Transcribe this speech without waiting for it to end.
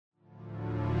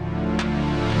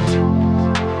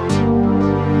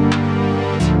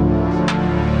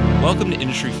Welcome to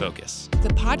Industry Focus, the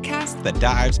podcast that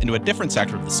dives into a different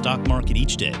sector of the stock market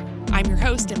each day. I'm your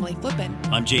host, Emily Flippen.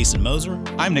 I'm Jason Moser.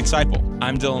 I'm Nick Seipel.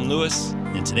 I'm Dylan Lewis.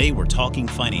 And today we're talking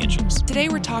financials. Today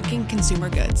we're talking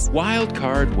consumer goods. Wild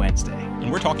Card Wednesday.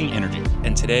 And we're talking energy.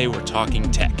 And today we're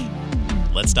talking tech.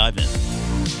 Let's dive in.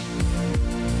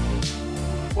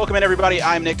 Welcome in, everybody.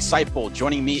 I'm Nick Seipel.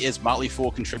 Joining me is Motley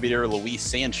Fool contributor Luis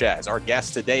Sanchez. Our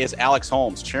guest today is Alex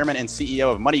Holmes, chairman and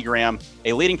CEO of MoneyGram,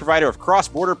 a leading provider of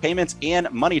cross-border payments and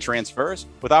money transfers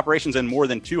with operations in more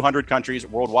than 200 countries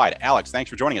worldwide. Alex, thanks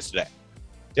for joining us today.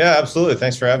 Yeah, absolutely.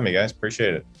 Thanks for having me, guys.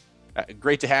 Appreciate it.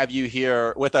 Great to have you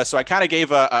here with us. So I kind of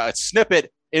gave a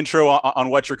snippet intro on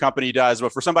what your company does,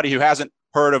 but for somebody who hasn't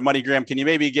heard of MoneyGram, can you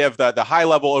maybe give the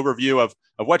high-level overview of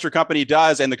what your company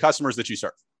does and the customers that you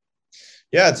serve?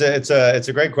 Yeah, it's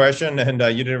a great question, and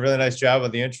you did a really nice job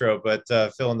with the intro, but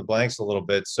fill in the blanks a little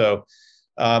bit. So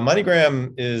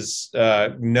MoneyGram is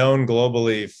known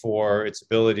globally for its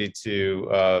ability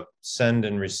to send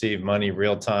and receive money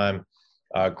real time,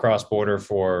 cross-border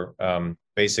for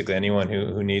basically anyone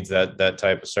who needs that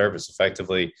type of service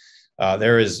effectively.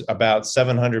 There is about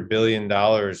 $700 billion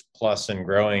plus and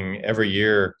growing every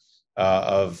year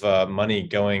of money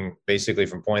going basically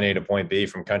from point A to point B,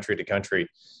 from country to country.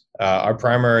 Our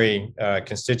primary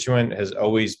constituent has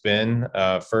always been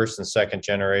first and second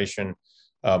generation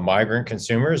migrant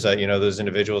consumers. Those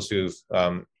individuals who've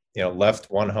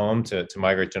left one home to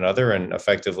migrate to another and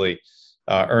effectively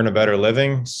earn a better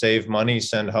living, save money,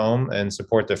 send home, and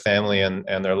support their family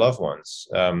and their loved ones.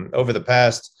 Over the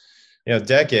past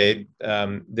decade,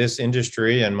 this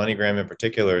industry and MoneyGram in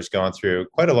particular has gone through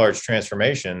quite a large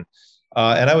transformation.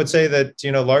 And I would say that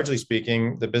largely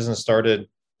speaking, the business started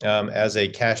as a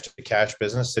cash-to-cash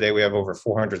business. Today, we have over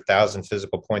 400,000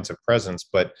 physical points of presence.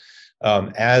 But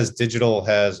as digital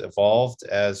has evolved,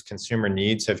 as consumer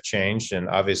needs have changed, and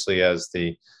obviously as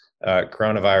the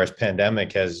coronavirus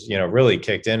pandemic has really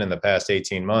kicked in the past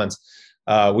 18 months,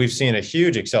 we've seen a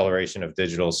huge acceleration of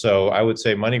digital. So I would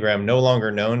say MoneyGram, no longer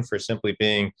known for simply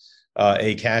being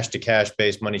a cash-to-cash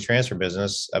based money transfer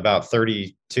business. About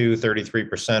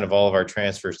 33% of all of our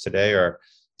transfers today are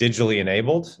digitally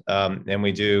enabled, and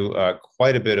we do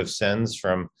quite a bit of sends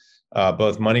from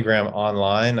both MoneyGram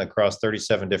online across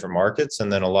 37 different markets,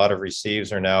 and then a lot of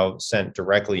receives are now sent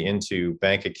directly into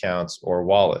bank accounts or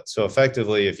wallets. So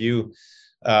effectively, if you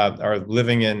are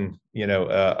living in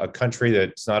a country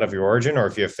that's not of your origin, or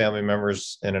if you have family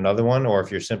members in another one, or if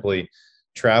you're simply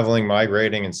traveling,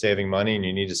 migrating, and saving money, and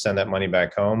you need to send that money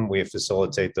back home, we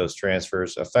facilitate those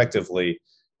transfers effectively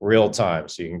real time,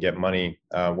 so you can get money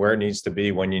where it needs to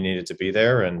be when you need it to be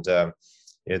there. And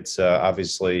it's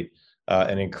obviously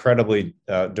an incredibly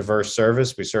diverse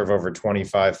service. We serve over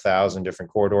 25,000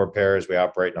 different corridor pairs. We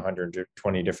operate in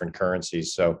 120 different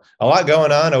currencies. So a lot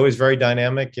going on, always very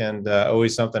dynamic, and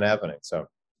always something happening. So.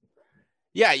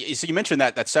 Yeah, so you mentioned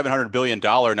that $700 billion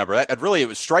number. That really, it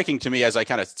was striking to me as I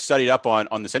kind of studied up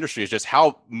on this industry, is just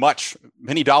how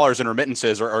many dollars in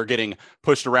remittances are getting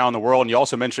pushed around the world. And you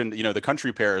also mentioned, the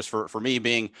country pairs. For me,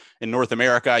 being in North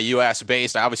America, U.S.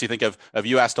 based, I obviously think of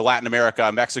U.S. to Latin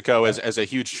America, Mexico as a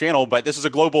huge channel, but this is a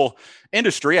global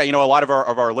industry. A lot of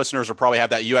our listeners will probably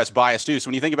have that U.S. bias too. So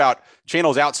when you think about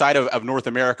channels outside of North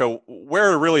America, where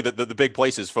are really the big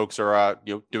places folks are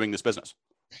doing this business?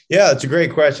 Yeah, it's a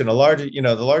great question. The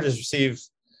largest receive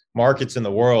markets in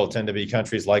the world tend to be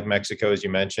countries like Mexico, as you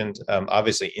mentioned.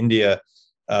 Obviously, India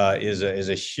is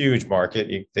a huge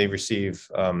market. They receive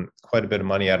quite a bit of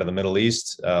money out of the Middle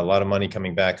East. A lot of money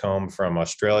coming back home from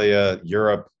Australia,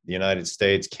 Europe, the United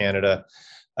States, Canada.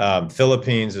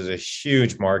 Philippines is a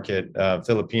huge market.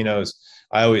 Filipinos,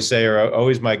 I always say, are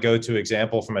always my go-to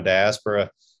example from a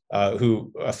diaspora.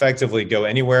 Who effectively go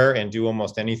anywhere and do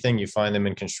almost anything. You find them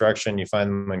in construction, you find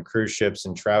them in cruise ships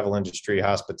and travel industry,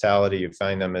 hospitality. You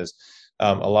find them as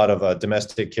a lot of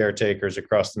domestic caretakers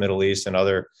across the Middle East and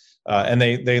other. And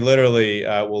they literally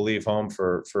will leave home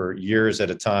for years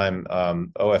at a time.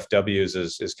 OFWs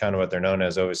is kind of what they're known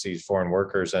as, overseas foreign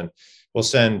workers, and will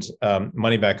send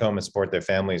money back home and support their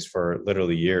families for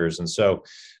literally years. And so,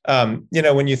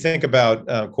 when you think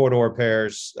about corridor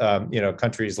pairs,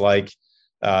 countries like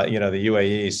the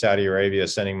UAE, Saudi Arabia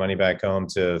sending money back home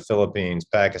to Philippines,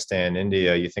 Pakistan,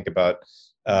 India. You think about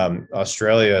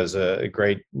Australia as a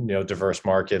great, diverse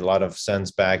market. A lot of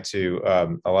sends back to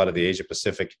a lot of the Asia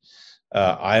Pacific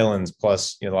islands,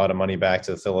 plus a lot of money back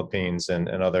to the Philippines and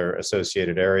other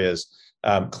associated areas.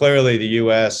 Clearly, the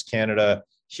U.S., Canada,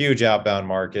 huge outbound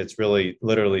markets, really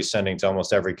literally sending to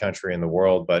almost every country in the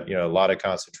world, but a lot of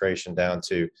concentration down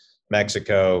to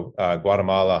Mexico,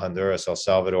 Guatemala, Honduras, El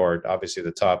Salvador, obviously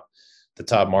the top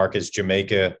markets,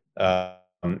 Jamaica.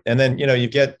 And then, you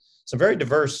get some very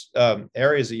diverse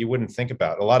areas that you wouldn't think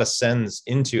about. A lot of sends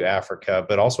into Africa,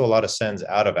 but also a lot of sends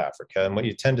out of Africa. And what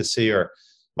you tend to see are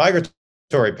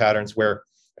migratory patterns where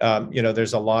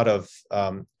there's a lot of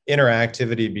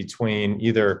interactivity between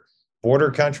either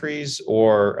border countries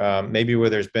or maybe where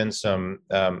there's been some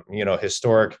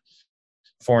historic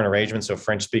foreign arrangements. So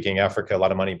French-speaking Africa, a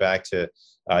lot of money back to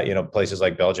places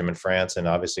like Belgium and France, and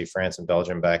obviously France and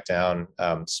Belgium back down.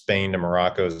 Spain to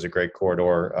Morocco is a great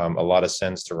corridor. A lot of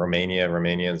sends to Romania.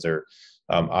 Romanians are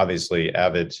obviously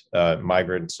avid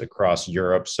migrants across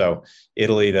Europe. So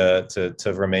Italy to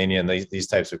Romania and these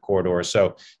types of corridors.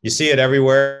 So you see it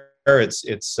everywhere. It's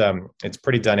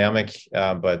pretty dynamic,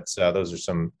 but those are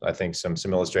some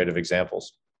illustrative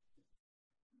examples.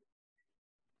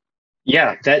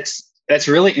 Yeah, that's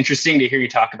really interesting to hear you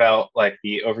talk about like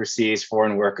the overseas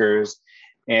foreign workers.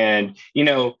 And,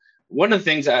 one of the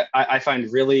things I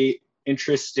find really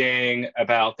interesting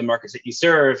about the markets that you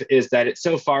serve is that it's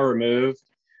so far removed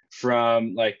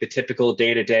from like the typical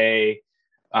day-to-day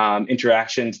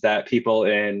interactions that people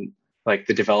in like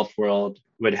the developed world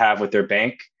would have with their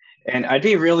bank. And I'd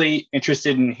be really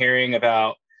interested in hearing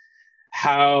about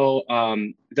how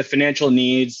the financial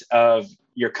needs of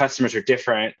your customers are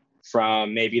different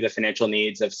from maybe the financial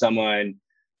needs of someone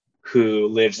who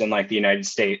lives in like the United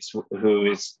States,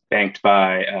 who is banked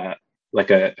by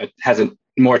has a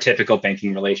more typical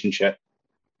banking relationship.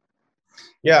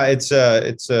 Yeah, it's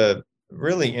a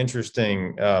really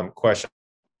interesting question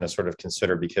to sort of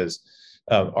consider because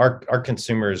our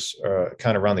consumers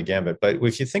kind of run the gambit. But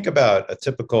if you think about a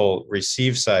typical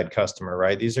receive side customer,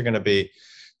 right, these are going to be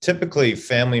typically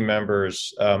family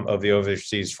members of the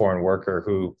overseas foreign worker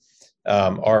who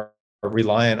are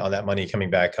reliant on that money coming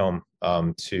back home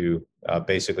to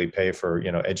basically pay for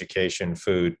education,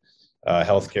 food,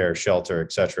 healthcare, shelter,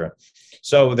 etc.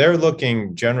 So they're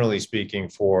looking, generally speaking,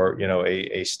 for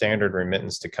a standard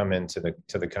remittance to come into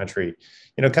the country,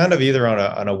 kind of either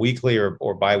on a weekly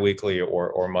or biweekly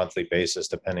or monthly basis,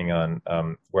 depending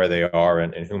on where they are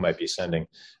and who might be sending.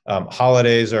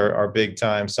 Holidays are big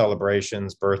time,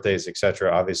 celebrations, birthdays,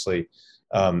 etc. Obviously,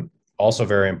 also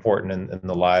very important in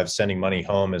the lives. Sending money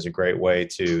home is a great way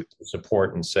to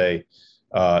support and say,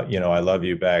 I love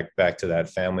you back to that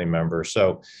family member.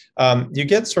 So you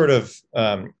get sort of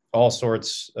all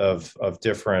sorts of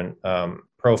different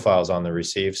profiles on the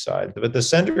receive side, but the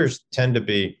senders tend to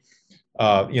be,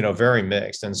 very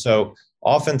mixed. And so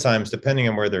oftentimes, depending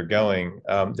on where they're going,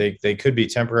 they could be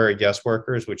temporary guest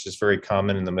workers, which is very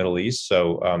common in the Middle East.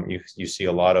 So you see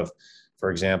a lot of, for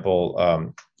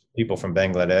example, people from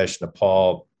Bangladesh,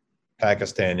 Nepal,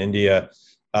 Pakistan, India,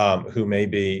 who may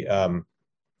be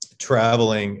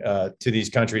traveling to these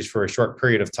countries for a short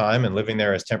period of time and living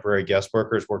there as temporary guest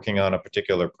workers working on a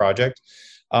particular project.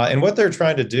 And what they're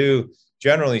trying to do,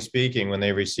 generally speaking, when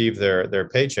they receive their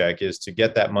paycheck is to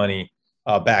get that money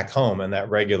back home in that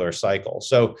regular cycle.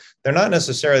 So they're not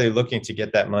necessarily looking to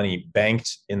get that money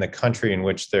banked in the country in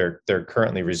which they're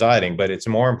currently residing, but it's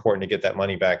more important to get that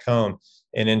money back home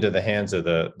and into the hands of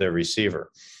the receiver.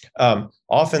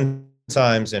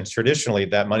 Oftentimes and traditionally,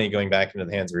 that money going back into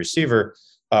the hands of the receiver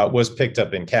was picked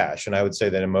up in cash. And I would say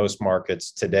that in most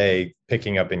markets today,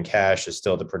 picking up in cash is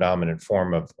still the predominant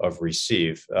form of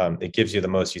receive. It gives you the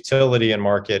most utility in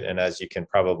market. And as you can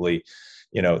probably,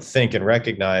 think and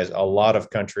recognize, a lot of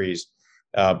countries,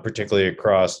 particularly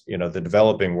across, the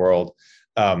developing world,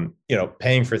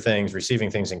 paying for things,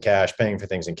 receiving things in cash, paying for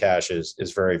things in cash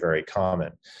is very, very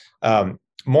common.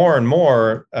 More and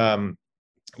more,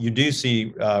 you do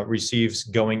see receives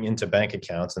going into bank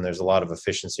accounts, and there's a lot of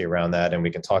efficiency around that. And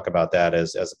we can talk about that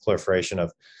as a proliferation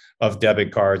of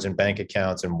debit cards and bank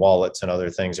accounts and wallets and other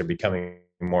things are becoming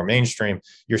more mainstream.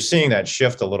 You're seeing that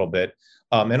shift a little bit.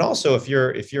 And also, if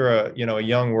you're a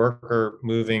young worker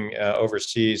moving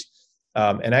overseas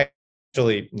and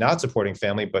actually not supporting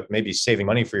family, but maybe saving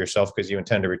money for yourself because you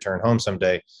intend to return home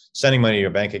someday, sending money to your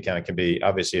bank account can be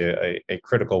obviously a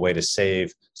critical way to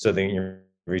save so that you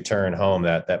return home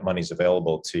that money's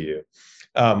available to you.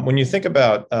 When you think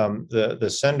about the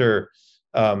sender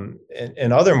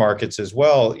in other markets as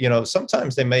well,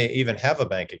 sometimes they may even have a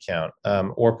bank account,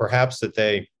 or perhaps that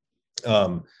they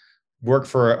work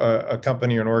for a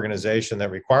company or an organization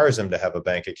that requires them to have a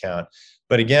bank account.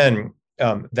 But again,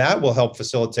 that will help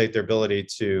facilitate their ability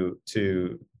to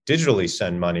digitally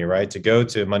send money, right? To go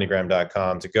to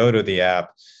MoneyGram.com, to go to the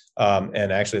app,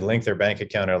 and actually link their bank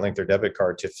account or link their debit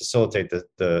card to facilitate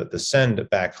the send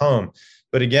back home.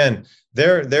 But again,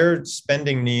 their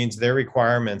spending needs, their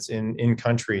requirements in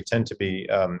country tend to be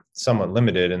somewhat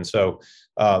limited, and so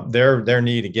their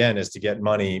need again is to get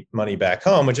money back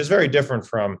home, which is very different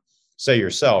from say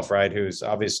yourself, right, who's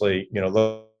obviously,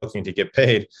 looking to get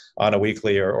paid on a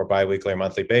weekly or biweekly or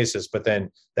monthly basis, but then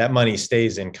that money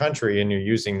stays in country and you're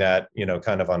using that,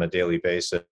 kind of on a daily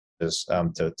basis to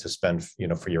spend,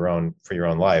 for your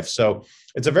own life. So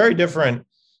it's a very different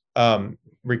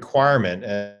requirement.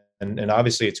 And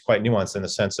obviously it's quite nuanced in the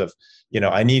sense of,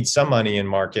 I need some money in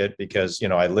market because,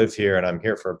 I live here and I'm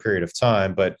here for a period of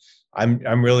time, but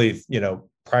I'm really,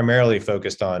 primarily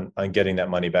focused on getting that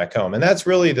money back home. And that's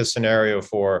really the scenario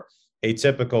for a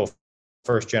typical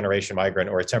first generation migrant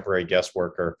or a temporary guest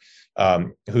worker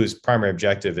whose primary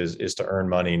objective is to earn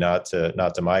money, not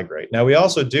to migrate. Now, we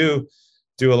also do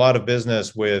a lot of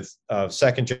business with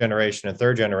second generation and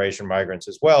third generation migrants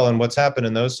as well. And what's happened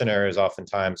in those scenarios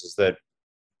oftentimes is that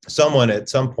someone at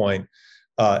some point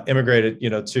immigrated,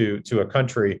 to a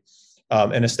country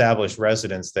and established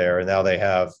residence there. And now they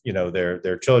have,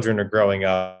 their children are growing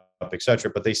up, et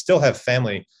cetera, but they still have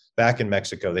family back in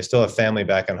Mexico. They still have family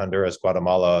back in Honduras,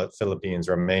 Guatemala, Philippines,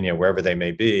 Romania, wherever they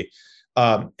may be.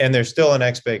 And there's still an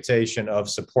expectation of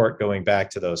support going back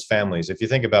to those families. If you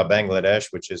think about Bangladesh,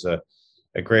 which is a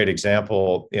great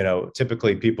example,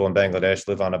 typically people in Bangladesh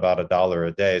live on about $1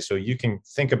 a day. So you can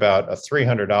think about a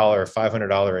 $300,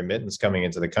 $500 remittance coming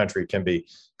into the country can be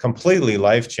completely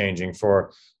life-changing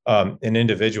for an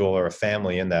individual or a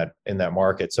family in that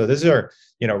market. So these are,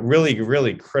 really,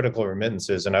 really critical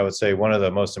remittances. And I would say one of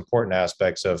the most important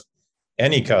aspects of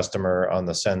any customer on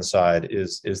the send side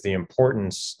is the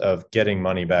importance of getting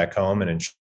money back home and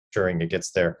ensuring it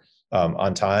gets there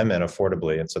on time and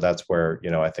affordably. And so that's where,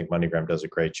 I think MoneyGram does a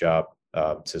great job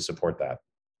to support that.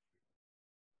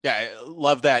 Yeah, I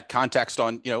love that context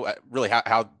on, really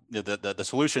how the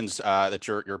solutions that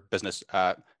your business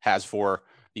has for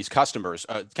these customers.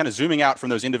 Kind of zooming out from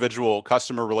those individual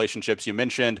customer relationships, you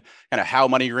mentioned kind of how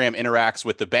MoneyGram interacts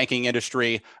with the banking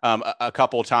industry a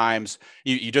couple of times.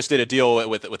 You just did a deal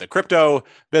with a crypto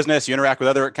business. You interact with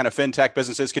other kind of fintech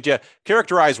businesses. Could you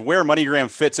characterize where MoneyGram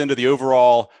fits into the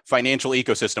overall financial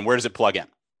ecosystem? Where does it plug in?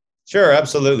 Sure,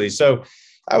 absolutely. So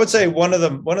I would say one of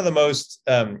the most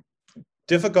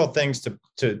difficult things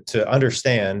to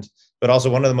understand, but also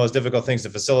one of the most difficult things to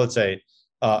facilitate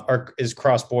is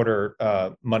cross-border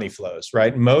money flows,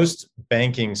 right? Most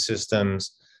banking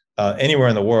systems anywhere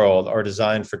in the world are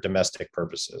designed for domestic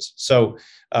purposes. So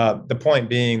the point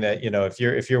being that,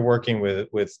 if you're working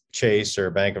with Chase or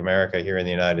Bank of America here in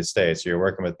the United States, you're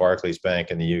working with Barclays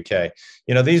Bank in the UK,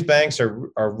 these banks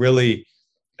are really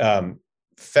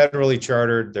federally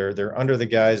chartered. They're under the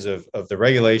guise of the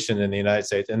regulation in the United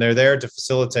States, and they're there to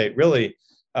facilitate really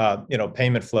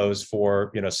payment flows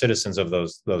for, citizens of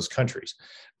those countries.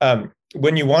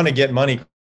 When you want to get money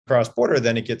cross-border,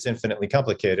 then it gets infinitely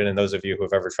complicated. And those of you who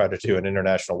have ever tried to do an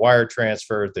international wire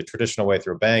transfer, the traditional way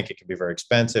through a bank, it can be very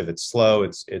expensive. It's slow.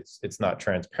 It's not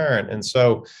transparent. And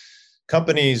so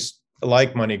companies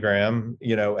like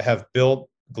MoneyGram, have built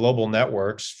global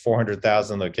networks,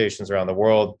 400,000 locations around the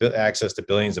world, access to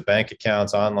billions of bank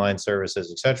accounts, online services,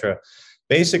 et cetera,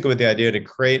 basically with the idea to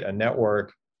create a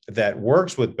network that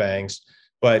works with banks,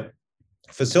 but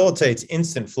facilitates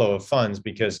instant flow of funds,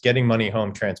 because getting money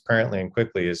home transparently and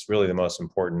quickly is really the most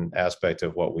important aspect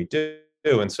of what we do.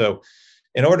 And so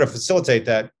in order to facilitate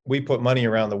that, we put money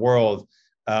around the world,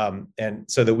 and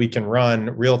so that we can run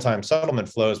real-time settlement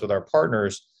flows with our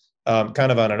partners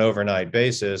kind of on an overnight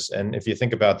basis. And if you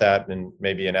think about that, and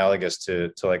maybe analogous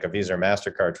to like a Visa or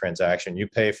MasterCard transaction, you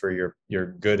pay for your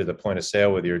good at the point of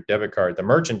sale with your debit card. The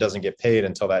merchant doesn't get paid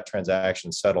until that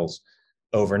transaction settles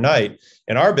overnight.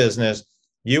 In our business,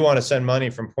 you want to send money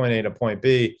from point A to point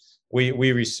B.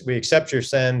 We accept your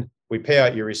send, we pay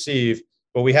out your receive,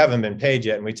 but we haven't been paid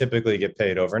yet, and we typically get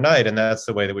paid overnight. And that's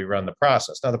the way that we run the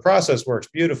process. Now, the process works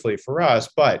beautifully for us,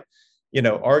 but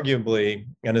arguably,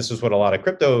 and this is what a lot of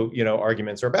crypto,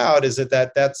 arguments are about, is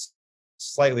that's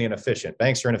slightly inefficient.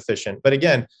 Banks are inefficient, but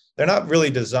again, they're not really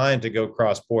designed to go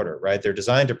cross-border, right? They're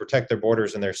designed to protect their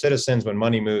borders and their citizens. When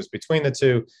money moves between the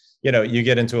two, you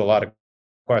get into a lot of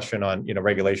question on,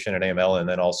 regulation and AML, and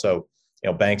then also,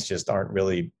 banks just aren't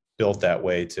really built that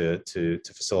way to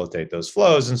facilitate those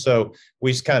flows. And so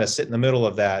we just kind of sit in the middle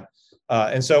of that.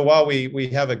 And so while we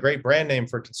have a great brand name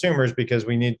for consumers, because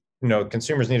we need,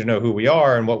 consumers need to know who we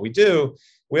are and what we do,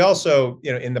 we also,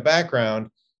 in the background,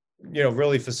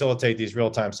 really facilitate these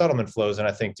real-time settlement flows, and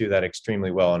I think do that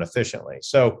extremely well and efficiently.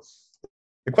 So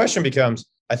the question becomes,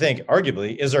 I think,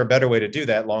 arguably, is there a better way to do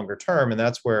that longer term? And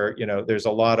that's where, there's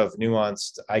a lot of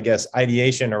nuanced,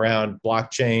 ideation around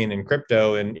blockchain and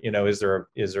crypto. And, is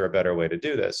there a better way to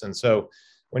do this? And so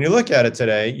when you look at it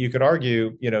today, you could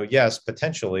argue, yes,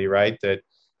 potentially, right, that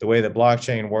the way that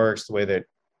blockchain works, the way that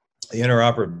the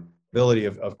interoperability interoperability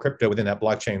of crypto within that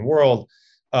blockchain world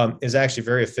is actually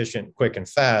very efficient, quick, and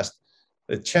fast.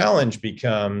 The challenge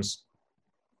becomes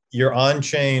you're on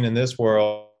chain in this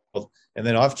world, and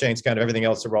then off chain is kind of everything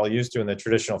else that we're all used to in the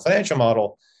traditional financial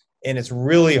model. And it's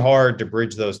really hard to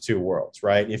bridge those two worlds,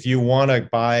 right? If you want to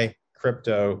buy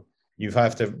crypto, you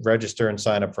have to register and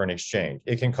sign up for an exchange.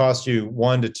 It can cost you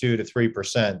 1 to 2 to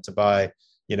 3% to buy,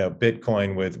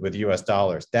 Bitcoin with US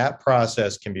dollars. That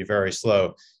process can be very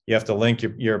slow. You have to link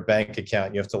your bank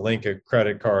account. You have to link a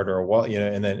credit card or a wallet,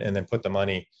 and then put the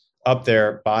money up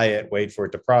there, buy it, wait for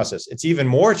it to process. It's even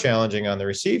more challenging on the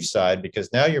receive side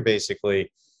because now you're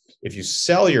basically, if you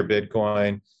sell your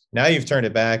Bitcoin, now you've turned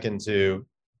it back into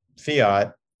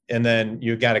fiat, and then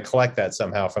you got to collect that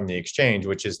somehow from the exchange,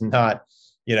 which is not,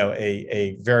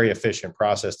 a very efficient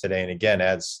process today. And again,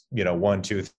 adds, 1,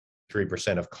 2,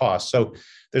 3% of cost. So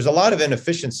there's a lot of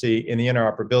inefficiency in the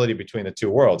interoperability between the two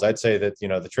worlds. I'd say that,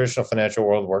 the traditional financial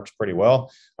world works pretty well.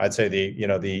 I'd say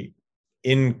the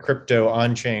in crypto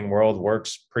on-chain world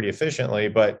works pretty efficiently,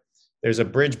 but there's a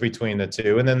bridge between the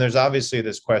two. And then there's obviously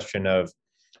this question of,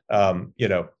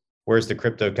 where's the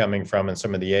crypto coming from and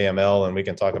some of the AML, and we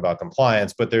can talk about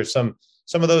compliance, but there's some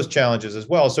of those challenges as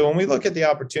well. So when we look at the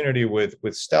opportunity with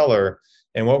Stellar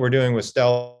and what we're doing with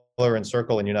Stellar and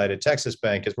Circle and United Texas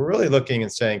Bank, is we're really looking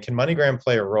and saying, can MoneyGram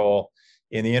play a role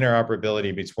in the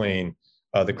interoperability between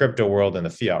the crypto world and the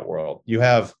fiat world? You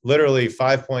have literally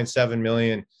 5.7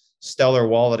 million Stellar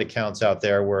wallet accounts out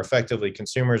there where effectively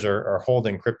consumers are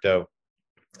holding crypto,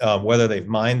 whether they've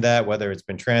mined that, whether it's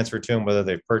been transferred to them, whether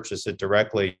they've purchased it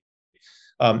directly,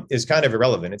 is kind of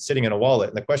irrelevant. It's sitting in a wallet.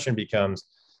 And the question becomes,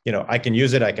 I can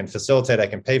use it, I can facilitate, I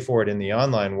can pay for it in the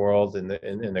online world, in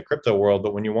the crypto world.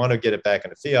 But when you want to get it back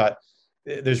into fiat,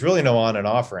 there's really no on and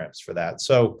off ramps for that.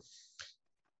 So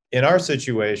in our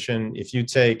situation, if you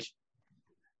take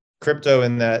crypto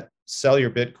in that, sell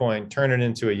your Bitcoin, turn it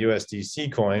into a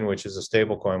USDC coin, which is a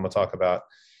stable coin we'll talk about,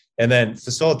 and then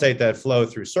facilitate that flow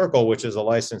through Circle, which is a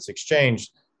licensed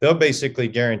exchange, they're basically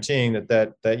guaranteeing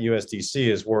that USDC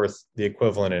is worth the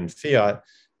equivalent in fiat.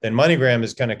 Then MoneyGram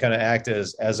is going to kind of act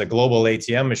as a global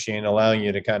ATM machine, allowing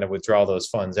you to kind of withdraw those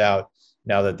funds out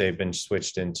now that they've been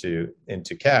switched into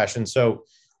cash. And so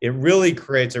it really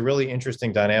creates a really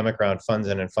interesting dynamic around funds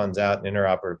in and funds out and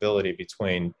interoperability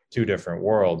between two different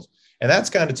worlds. And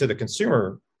that's kind of to the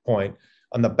consumer point.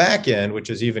 On the back end, which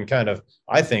is even kind of,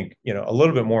 I think, a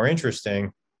little bit more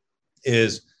interesting,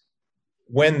 is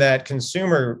when that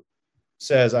consumer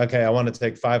says, okay, I want to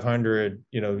take 500,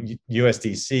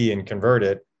 USDC and convert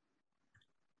it.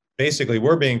 Basically,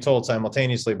 we're being told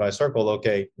simultaneously by Circle,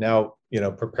 okay, now,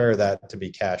 prepare that to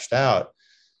be cashed out.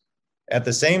 At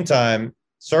the same time,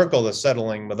 Circle is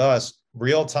settling with us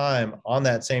real time on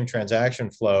that same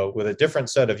transaction flow with a different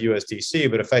set of USDC,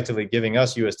 but effectively giving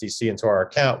us USDC into our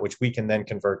account, which we can then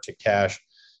convert to cash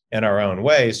in our own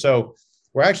way. So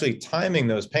we're actually timing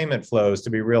those payment flows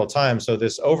to be real time. So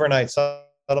this overnight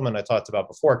settlement I talked about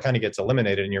before kind of gets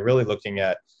eliminated, and you're really looking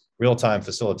at real time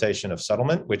facilitation of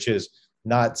settlement, which is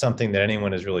not something that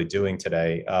anyone is really doing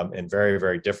today, and very,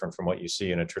 very different from what you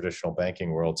see in a traditional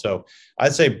banking world. So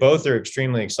I'd say both are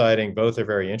extremely exciting. Both are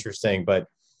very interesting. But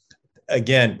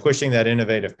again, pushing that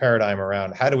innovative paradigm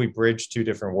around how do we bridge two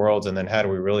different worlds, and then how do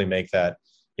we really make that,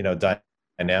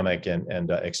 dynamic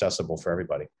and accessible for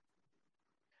everybody?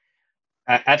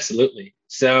 Absolutely.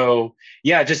 So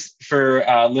yeah, just for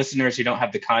listeners who don't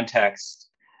have the context,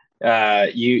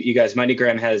 you guys,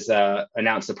 MoneyGram has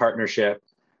announced a partnership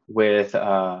with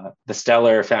the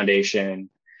Stellar Foundation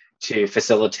to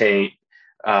facilitate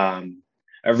a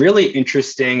really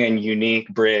interesting and unique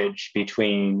bridge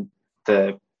between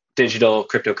the digital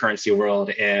cryptocurrency world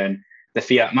and the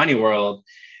fiat money world.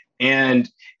 And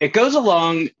it goes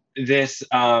along this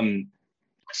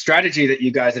strategy that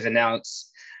you guys have announced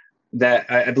that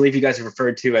I believe you guys have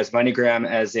referred to as MoneyGram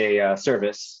as a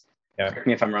service. Yeah. Correct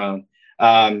me if I'm wrong.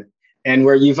 And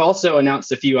where you've also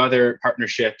announced a few other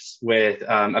partnerships with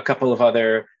a couple of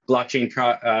other blockchain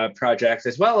projects,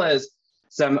 as well as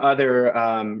some other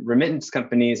remittance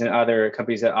companies and other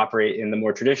companies that operate in the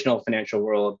more traditional financial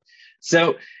world.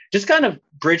 So just kind of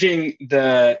bridging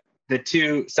the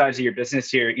two sides of your business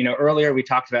here. Earlier we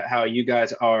talked about how you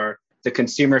guys are the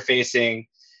consumer-facing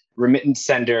remittance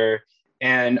sender,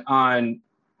 and on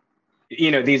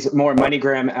these more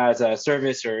MoneyGram as a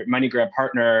service or MoneyGram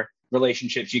partner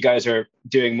relationships, you guys are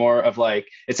doing more of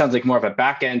it sounds like more of a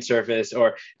back-end service.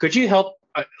 Or could you help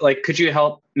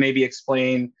maybe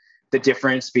explain the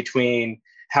difference between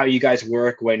how you guys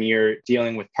work when you're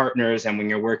dealing with partners and when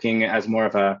you're working as more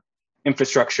of a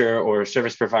infrastructure or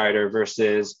service provider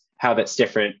versus how that's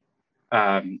different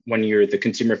when you're the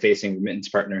consumer-facing remittance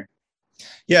partner?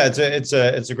 Yeah, it's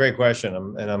a great question,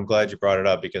 and I'm glad you brought it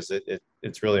up because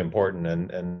it's really important.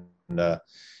 And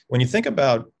when you think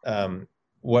about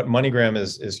what MoneyGram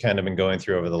is kind of been going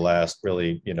through over the last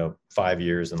really 5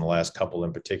 years, and the last couple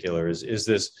in particular, is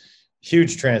this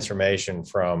huge transformation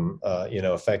from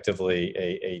effectively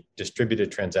a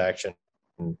distributed transaction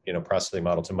processing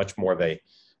model to much more of a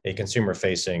consumer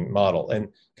facing model. And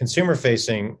consumer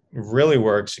facing really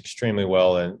works extremely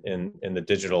well in the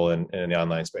digital and in the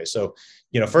online space. So,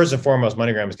 first and foremost,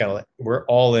 MoneyGram is kind of like, we're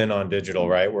all in on digital,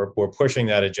 right? We're pushing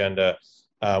that agenda.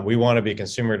 We want to be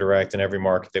consumer direct in every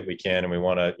market that we can. And we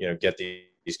want to, get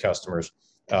these customers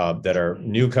that are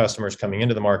new customers coming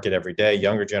into the market every day,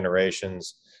 younger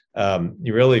generations.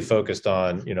 You really focused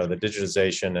on, the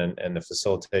digitization and the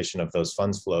facilitation of those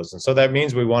funds flows. And so that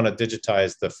means we want to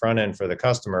digitize the front end for the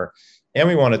customer, and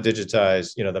we want to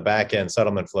digitize, the back end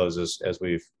settlement flows as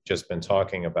we've just been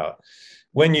talking about.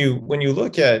 When you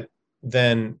look at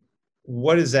then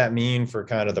what does that mean for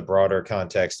kind of the broader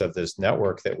context of this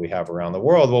network that we have around the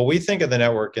world? Well, we think of the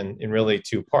network in really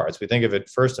two parts. We think of it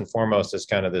first and foremost as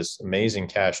kind of this amazing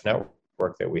cash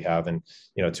network that we have in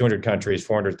 200 countries,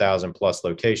 400,000 plus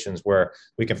locations where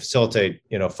we can facilitate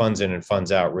funds in and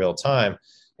funds out real time.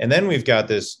 And then we've got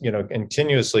this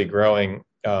continuously growing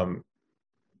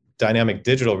dynamic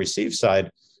digital receive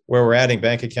side where we're adding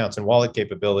bank accounts and wallet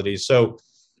capabilities. So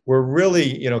we're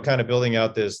really kind of building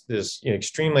out this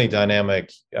extremely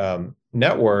dynamic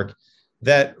network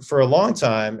that for a long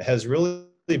time has really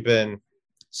been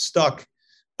stuck,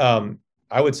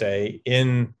 I would say,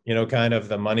 in kind of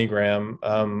the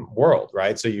MoneyGram world,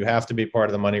 right? So you have to be part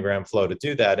of the MoneyGram flow to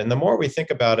do that. And the more we think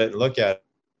about it and look at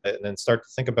it and then start to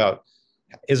think about,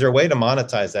 is there a way to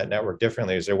monetize that network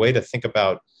differently? Is there a way to think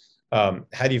about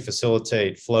how do you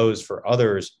facilitate flows for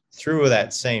others through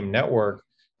that same network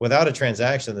without a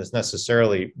transaction that's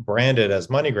necessarily branded as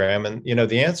MoneyGram? And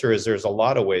the answer is there's a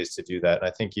lot of ways to do that. And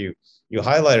I think you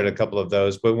highlighted a couple of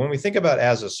those. But when we think about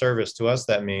as a service, to us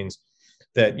that means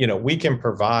that we can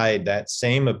provide that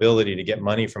same ability to get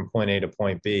money from point A to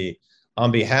point B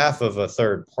on behalf of a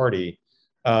third party.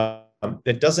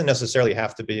 That doesn't necessarily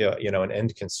have to be an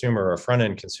end consumer or a front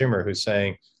end consumer who's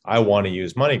saying, I want to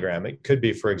use MoneyGram. It could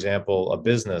be, for example, a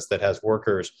business that has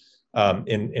workers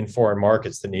in foreign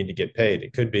markets that need to get paid.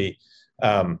 It could be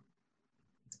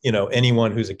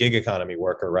anyone who's a gig economy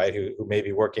worker, right, who may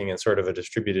be working in sort of a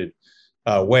distributed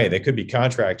way. They could be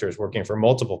contractors working for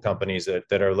multiple companies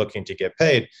that are looking to get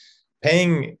paid.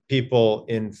 Paying people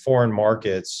in foreign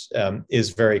markets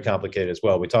is very complicated as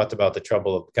well. We talked about the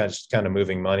trouble of kind of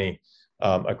moving money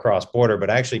across border,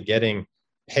 but actually getting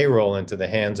payroll into the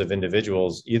hands of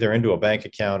individuals, either into a bank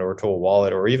account or to a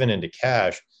wallet or even into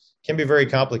cash, can be very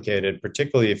complicated,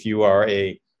 particularly if you are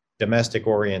a domestic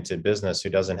oriented business who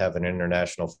doesn't have an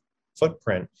international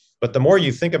footprint. But the more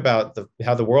you think about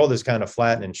how the world is kind of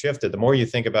flattened and shifted, the more you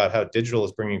think about how digital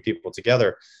is bringing people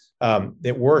together,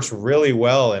 it works really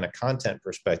well in a content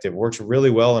perspective, works really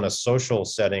well in a social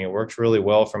setting, it works really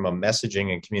well from a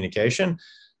messaging and communication.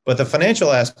 But the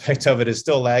financial aspect of it is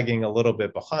still lagging a little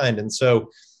bit behind. And so,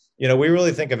 we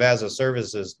really think of as a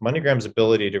service as MoneyGram's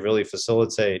ability to really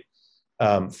facilitate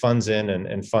funds in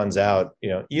and funds out,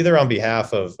 either on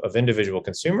behalf of individual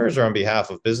consumers or on behalf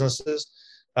of businesses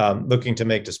looking to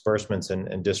make disbursements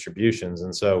and distributions.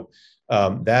 And so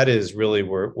that is really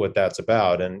what that's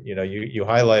about. And, you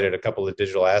highlighted a couple of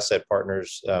digital asset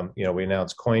partners. We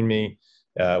announced CoinMe,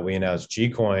 we announced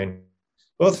Gcoin,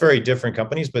 both very different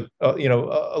companies, but,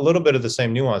 a little bit of the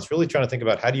same nuance, really trying to think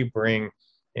about how do you bring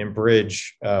and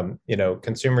bridge,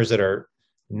 consumers that are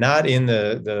not in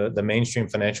the mainstream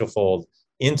financial fold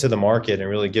into the market and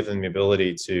really give them the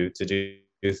ability to do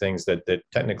things that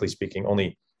technically speaking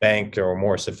only bank or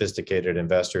more sophisticated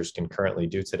investors can currently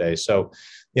do today. So,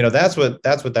 that's what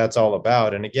that's all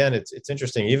about. And again, it's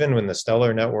interesting, even when the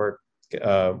Stellar network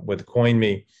with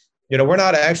CoinMe, we're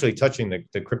not actually touching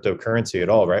the cryptocurrency at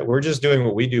all, right? We're just doing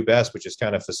what we do best, which is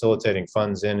kind of facilitating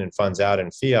funds in and funds out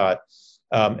in fiat.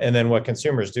 And then what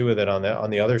consumers do with it on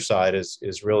the other side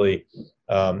is really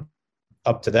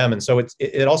up to them. And so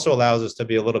it also allows us to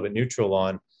be a little bit neutral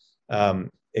on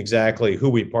exactly who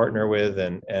we partner with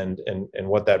and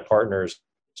what that partner's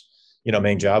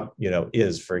main job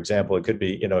is. For example, it could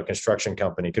be a construction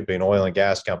company, it could be an oil and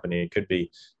gas company, it could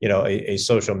be a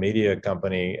social media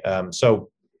company. So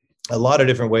a lot of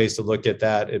different ways to look at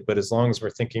that, but as long as we're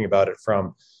thinking about it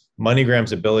from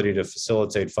MoneyGram's ability to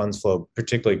facilitate funds flow,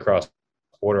 particularly cross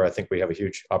border, I think we have a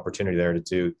huge opportunity there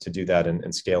to do that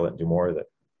and scale it and do more of it.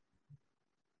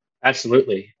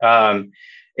 Absolutely.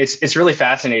 It's really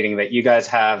fascinating that you guys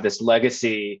have this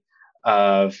legacy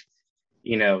of,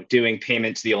 doing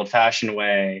payments the old fashioned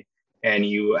way and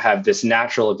you have this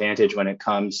natural advantage when it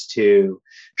comes to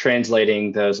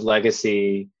translating those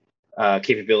legacy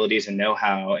capabilities and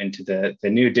know-how into the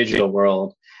new digital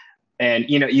world. And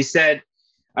you said,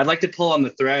 I'd like to pull on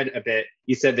the thread a bit.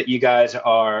 You said that you guys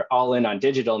are all in on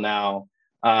digital now,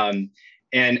 and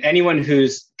anyone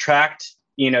who's tracked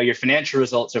your financial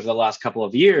results over the last couple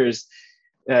of years,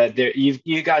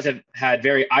 you guys have had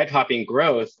very eye-popping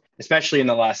growth, especially in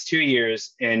the last 2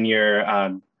 years in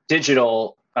your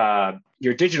digital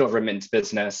remittance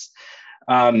business.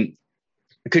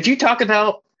 Could you talk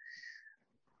about,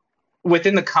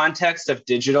 within the context of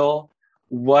digital,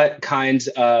 what kinds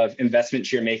of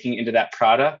investments you're making into that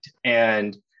product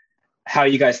and how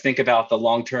you guys think about the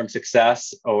long-term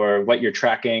success, or what you're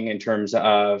tracking in terms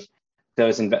of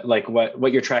those,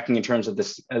 what you're tracking in terms of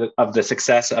the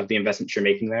success of the investments you're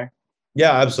making there?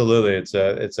 Yeah, absolutely.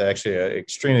 It's actually an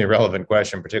extremely relevant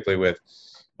question, particularly with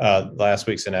last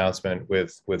week's announcement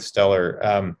with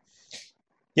Stellar.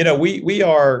 We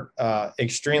are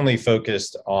extremely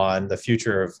focused on the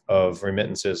future of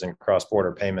remittances and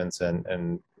cross-border payments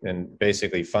and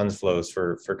basically funds flows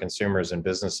for consumers and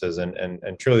businesses,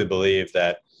 and truly believe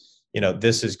that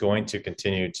this is going to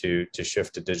continue to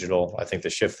shift to digital. I think the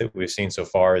shift that we've seen so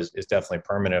far is definitely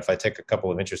permanent. If I take a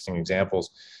couple of interesting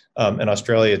examples, in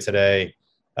Australia today,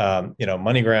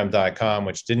 MoneyGram.com,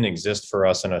 which didn't exist for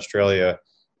us in Australia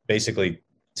basically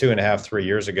 2.5, 3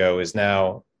 years ago, is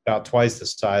now about twice the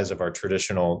size of our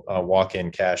traditional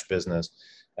walk-in cash business.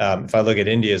 If I look at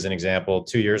India as an example,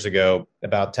 2 years ago,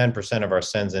 about 10% of our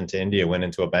sends into India went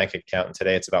into a bank account, and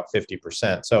today it's about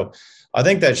 50%. So I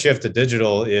think that shift to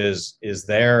digital is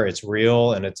there, it's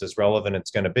real, and it's as relevant as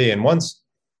it's going to be. And once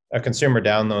a consumer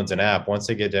downloads an app, once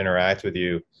they get to interact with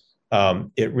you,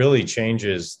 it really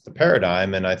changes the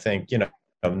paradigm. And I think,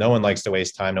 no one likes to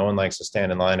waste time. No one likes to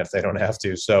stand in line if they don't have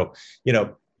to. So,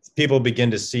 people begin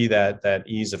to see that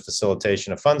ease of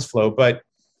facilitation of funds flow, but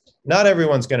not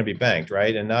everyone's going to be banked,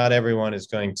 right? And not everyone is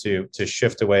going to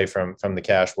shift away from the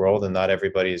cash world, and not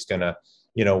everybody is going to,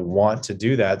 want to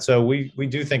do that. So we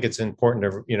do think it's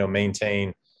important to,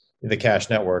 maintain the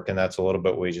cash network. And that's a little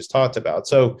bit what we just talked about.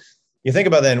 So you think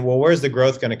about then, well, where's the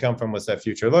growth going to come from? What's that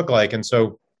future look like? And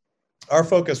so our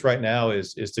focus right now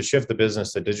is to shift the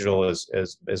business to digital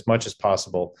as much as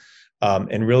possible.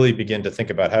 And really begin to think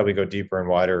about how we go deeper and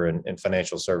wider in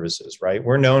financial services, right?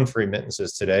 We're known for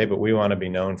remittances today, but we want to be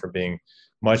known for being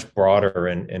much broader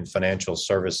in financial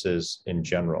services in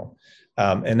general.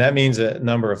 And that means a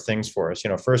number of things for us.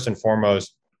 First and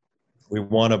foremost, we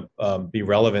want to be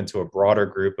relevant to a broader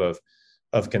group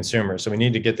of consumers. So we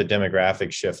need to get the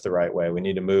demographic shift the right way. We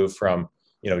need to move from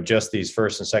just these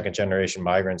first and second generation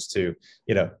migrants to,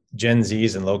 Gen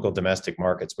Zs and local domestic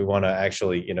markets. We want to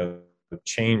actually,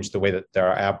 change the way that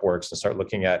our app works and start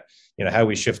looking at, how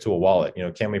we shift to a wallet.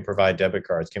 Can we provide debit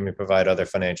cards? Can we provide other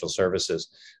financial services?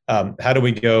 How do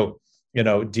we go,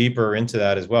 deeper into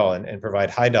that as well and provide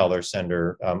high dollar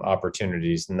sender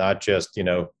opportunities, not just,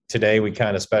 today we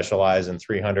kind of specialize in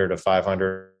 $300 to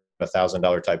 $500,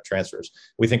 $1,000 type transfers.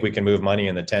 We think we can move money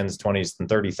in the 10s, 20s, and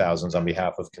 30,000s on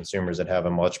behalf of consumers that have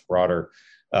a much broader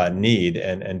need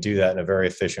and do that in a very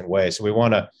efficient way. So we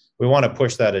want to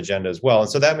push that agenda as well. And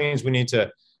so that means we need to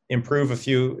improve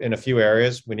in a few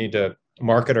areas. We need to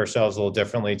market ourselves a little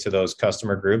differently to those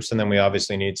customer groups. And then we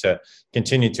obviously need to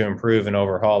continue to improve and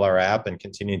overhaul our app and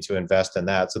continue to invest in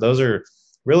that. So those are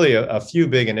really a few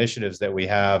big initiatives that we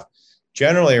have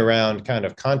generally around kind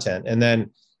of content. And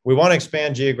then we want to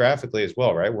expand geographically as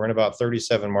well, right? We're in about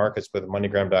 37 markets with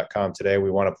MoneyGram.com today.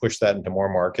 We want to push that into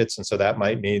more markets. And so that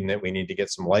might mean that we need to get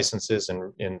some licenses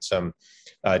and some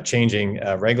changing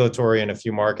regulatory in a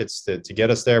few markets to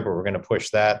get us there, but we're going to push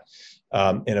that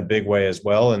in a big way as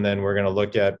well. And then we're going to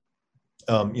look at,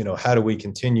 how do we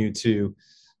continue to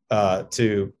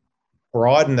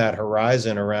broaden that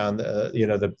horizon around,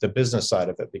 the business side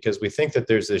of it, because we think that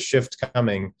there's this shift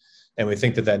coming and we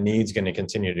think that need's going to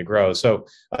continue to grow. So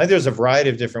I think there's a variety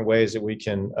of different ways that we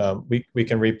can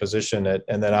reposition it.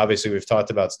 And then obviously we've talked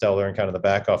about Stellar and kind of the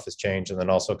back office change, and then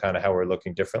also kind of how we're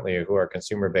looking differently at who our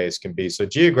consumer base can be. So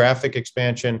geographic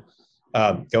expansion,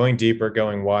 going deeper,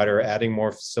 going wider, adding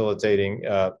and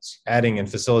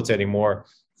facilitating more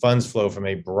funds flow from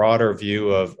a broader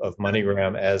view of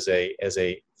MoneyGram as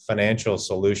a financial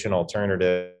solution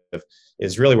alternative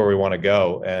is really where we want to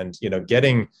go. And,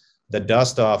 getting the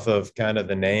dust off of kind of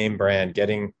the name brand,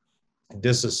 getting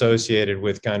disassociated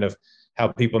with kind of how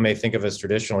people may think of us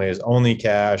traditionally as only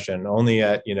cash and only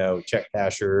at, check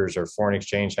cashers or foreign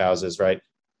exchange houses, right?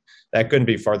 That couldn't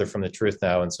be farther from the truth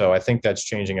now. And so I think that's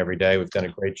changing every day. We've done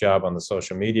a great job on the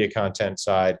social media content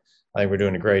side. I think we're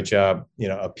doing a great job,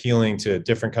 appealing to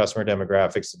different customer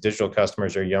demographics. The digital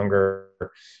customers are younger,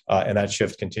 and that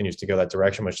shift continues to go that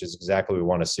direction, which is exactly what we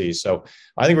want to see. So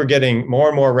I think we're getting more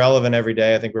and more relevant every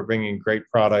day. I think we're bringing great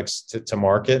products to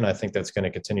market, and I think that's going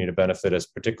to continue to benefit us,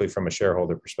 particularly from a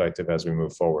shareholder perspective as we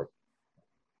move forward.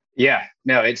 Yeah,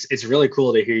 no, it's really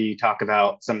cool to hear you talk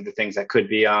about some of the things that could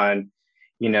be on,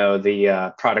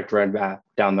 the product roadmap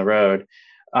down the road.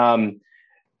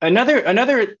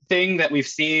 Another thing that we've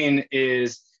seen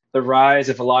is the rise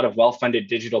of a lot of well-funded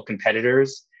digital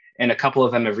competitors, and a couple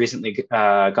of them have recently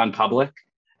gone public.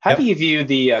 How do you view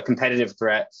the competitive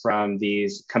threat from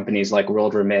these companies like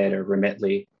WorldRemit or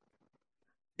Remitly?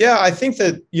 Yeah, I think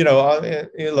that,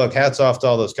 look, hats off to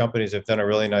all those companies. Have done a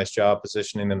really nice job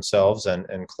positioning themselves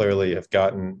and clearly have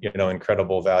gotten,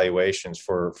 incredible valuations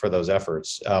for those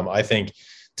efforts. I think,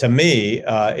 to me,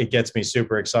 it gets me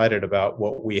super excited about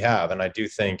what we have. And I do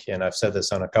think, and I've said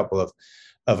this on a couple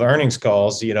of earnings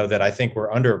calls, that I think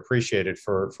we're underappreciated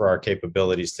for our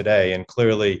capabilities today. And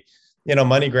clearly,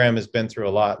 MoneyGram has been through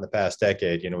a lot in the past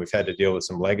decade. We've had to deal with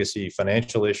some legacy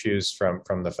financial issues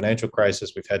from the financial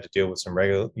crisis. We've had to deal with some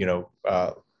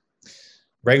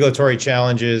regulatory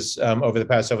challenges over the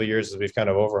past several years as we've kind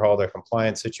of overhauled our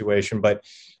compliance situation. But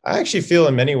I actually feel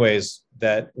in many ways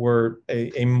that we're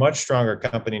a much stronger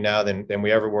company now than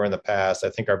we ever were in the past.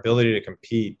 I think our ability to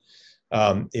compete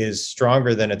is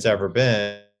stronger than it's ever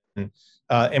been.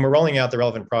 And we're rolling out the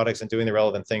relevant products and doing the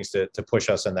relevant things to push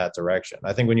us in that direction.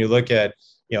 I think when you look at,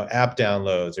 app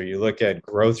downloads, or you look at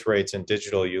growth rates in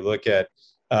digital, you look at,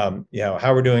 how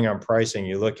we're doing on pricing,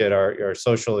 you look at our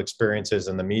social experiences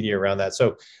and the media around that.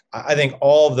 So I think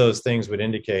all of those things would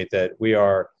indicate that we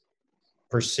are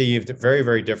perceived very,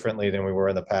 very differently than we were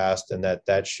in the past, and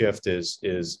that shift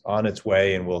is on its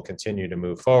way and will continue to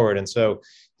move forward. And so,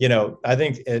 I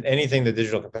think anything the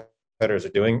digital competitors are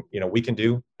doing, we can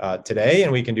do today,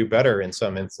 and we can do better in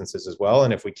some instances as well.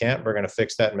 And if we can't, we're going to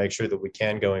fix that and make sure that we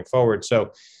can going forward.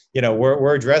 So,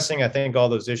 we're addressing, I think, all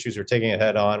those issues. We're taking it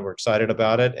head on. We're excited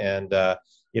about it. And,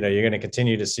 you're going to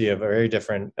continue to see a very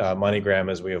different MoneyGram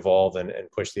as we evolve and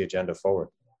push the agenda forward.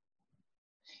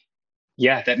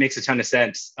 Yeah, that makes a ton of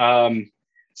sense.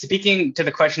 Speaking to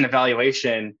the question of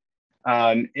valuation,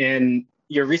 in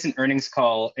your recent earnings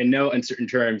call, in no uncertain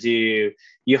terms, you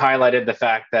highlighted the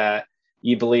fact that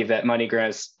you believe that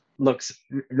MoneyGram looks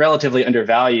relatively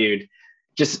undervalued.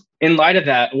 Just in light of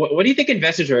that, what do you think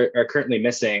investors are currently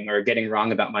missing or getting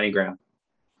wrong about MoneyGram?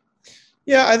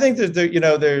 Yeah, I think that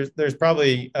there's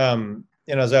probably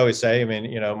as I always say,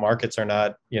 markets are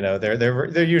not,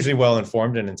 they're usually well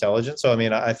informed and intelligent. So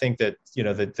I think that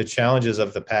the challenges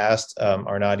of the past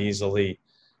are not easily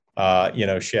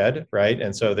shed, right?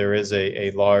 And so there is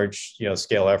a large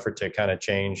scale effort to kind of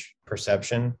change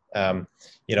perception. I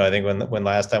think when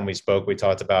last time we spoke, we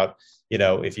talked about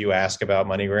if you ask about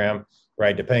MoneyGram,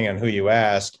 right, depending on who you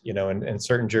ask, in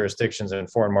certain jurisdictions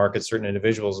and foreign markets, certain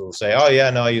individuals will say, oh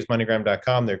yeah, no, I use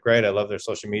moneygram.com. They're great. I love their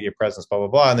social media presence, blah, blah,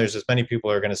 blah. And there's as many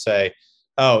people who are going to say,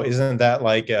 oh, isn't that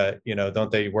like,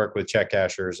 don't they work with check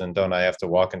cashers and don't I have to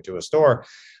walk into a store?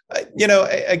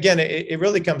 Again, it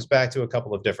really comes back to a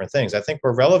couple of different things. I think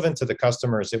we're relevant to the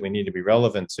customers that we need to be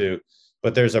relevant to,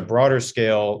 but there's a broader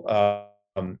scale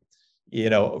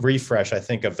refresh, I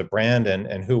think, of the brand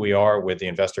and who we are with the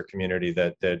investor community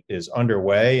that is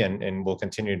underway and will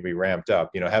continue to be ramped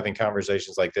up. Having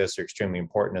conversations like this are extremely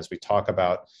important as we talk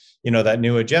about, that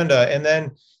new agenda. And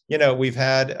then, we've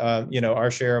had,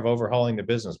 our share of overhauling the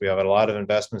business. We have a lot of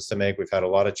investments to make. We've had a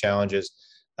lot of challenges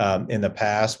in the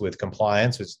past with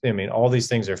compliance. All these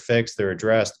things are fixed, they're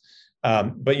addressed.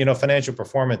 But, financial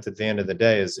performance at the end of the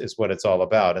day is what it's all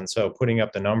about. And so putting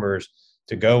up the numbers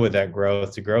to go with that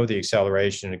growth, to grow the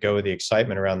acceleration, to go with the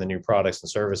excitement around the new products and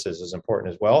services is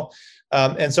important as well.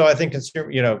 And so I think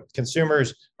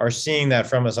consumers are seeing that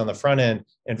from us on the front end.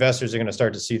 Investors are going to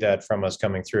start to see that from us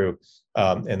coming through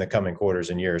in the coming quarters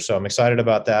and years. So I'm excited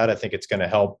about that. I think it's going to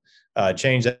help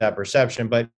change that perception.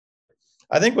 But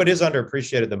I think what is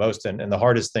underappreciated the most and the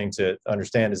hardest thing to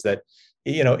understand is that,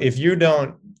 if you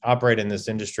don't operate in this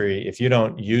industry, if you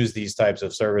don't use these types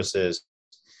of services,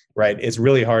 right, it's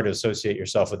really hard to associate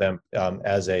yourself with them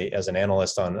as an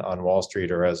analyst on Wall Street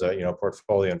or as a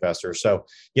portfolio investor. So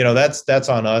that's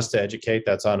on us to educate.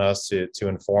 That's on us to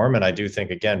inform. And I do think,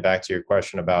 again, back to your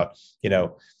question about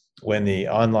when the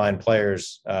online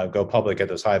players go public at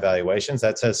those high valuations,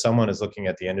 that says someone is looking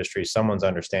at the industry, someone's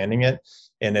understanding it.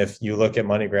 And if you look at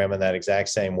MoneyGram in that exact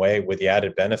same way, with the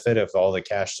added benefit of all the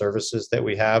cash services that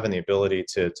we have and the ability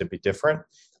to be different,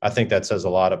 I think that says a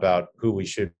lot about who we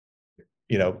should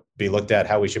be looked at,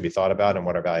 how we should be thought about, and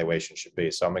what our valuation should be.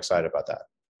 So I'm excited about that.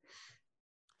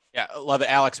 Yeah, I love it,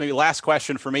 Alex. Maybe last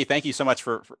question for me. Thank you so much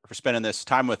for spending this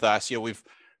time with us. We've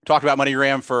talked about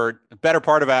MoneyGram for a better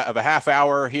part of a half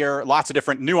hour here. Lots of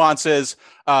different nuances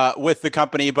with the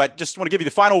company, but just want to give you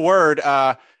the final word.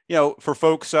 For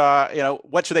folks,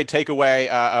 what should they take away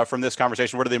from this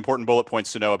conversation? What are the important bullet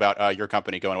points to know about your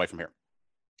company going away from here?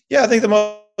 Yeah, I think the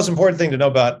most important thing to know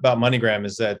about MoneyGram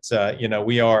is that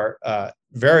we are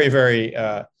very, very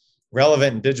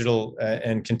relevant and digital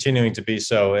and continuing to be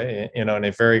so, in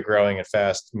a very growing and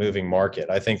fast moving market.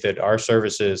 I think that our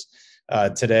services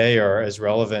today are as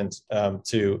relevant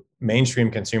to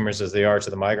mainstream consumers as they are to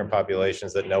the migrant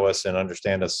populations that know us and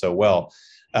understand us so well.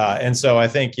 And so I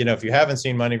think, if you haven't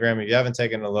seen MoneyGram, if you haven't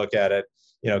taken a look at it,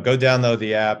 go download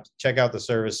the app, check out the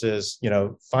services,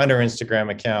 find our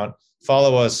Instagram account,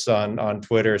 follow us on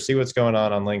Twitter, see what's going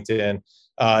on LinkedIn.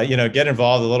 Get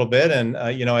involved a little bit. And,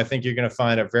 I think you're going to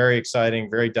find a very exciting,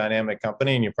 very dynamic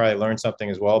company, and you probably learn something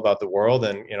as well about the world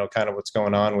and, kind of what's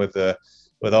going on with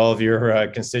all of your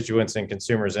constituents and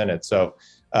consumers in it. So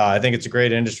I think it's a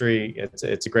great industry.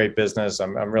 It's a great business.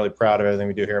 I'm really proud of everything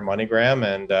we do here at MoneyGram,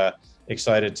 and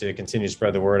excited to continue to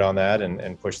spread the word on that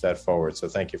and push that forward. So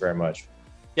thank you very much.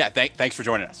 Yeah, thanks for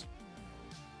joining us.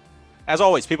 As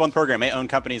always, people on the program may own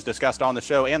companies discussed on the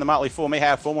show, and the Motley Fool may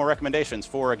have formal recommendations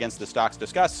for or against the stocks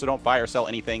discussed, so don't buy or sell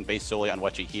anything based solely on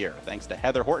what you hear. Thanks to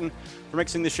Heather Horton for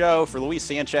mixing the show. For Luis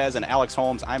Sanchez and Alex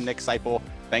Holmes, I'm Nick Seipel.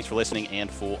 Thanks for listening, and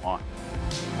Fool on.